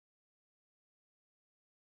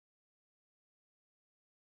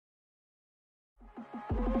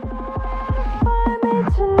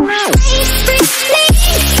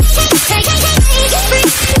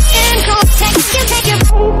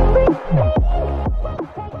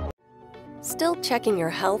Still checking your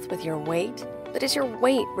health with your weight? But is your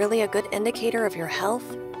weight really a good indicator of your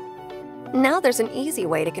health? Now there's an easy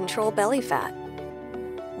way to control belly fat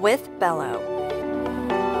with Bello.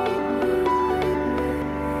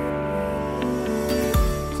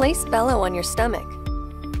 Place Bello on your stomach,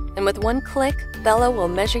 and with one click, Bello will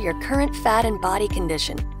measure your current fat and body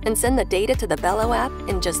condition and send the data to the Bello app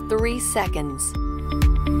in just 3 seconds.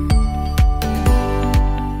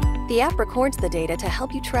 The app records the data to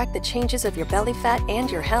help you track the changes of your belly fat and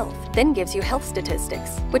your health, then gives you health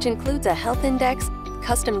statistics, which includes a health index,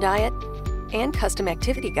 custom diet, and custom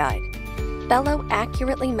activity guide. Bello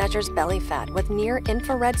accurately measures belly fat with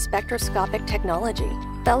near-infrared spectroscopic technology.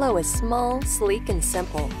 Bello is small, sleek, and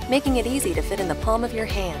simple, making it easy to fit in the palm of your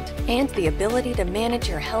hand, and the ability to manage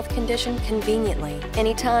your health condition conveniently,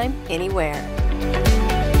 anytime, anywhere.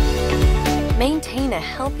 Maintain a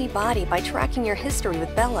healthy body by tracking your history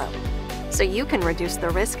with Bello, so you can reduce the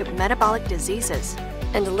risk of metabolic diseases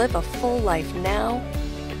and live a full life now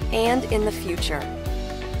and in the future.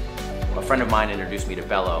 A friend of mine introduced me to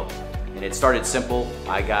Bello, and it started simple.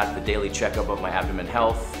 I got the daily checkup of my abdomen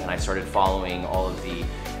health, and I started following all of the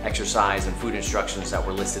exercise and food instructions that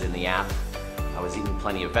were listed in the app. I was eating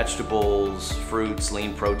plenty of vegetables, fruits,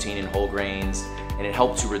 lean protein, and whole grains, and it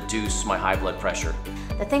helped to reduce my high blood pressure.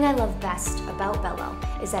 The thing I love best about Bello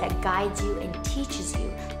is that it guides you and teaches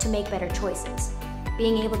you to make better choices.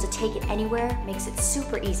 Being able to take it anywhere makes it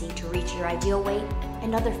super easy to reach your ideal weight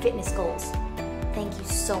and other fitness goals. Thank you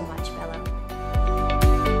so much, Bello.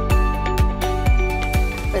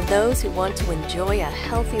 For those who want to enjoy a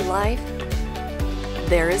healthy life,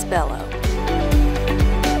 there is Bello.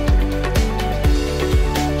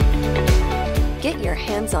 Get your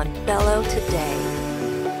hands on Bello today.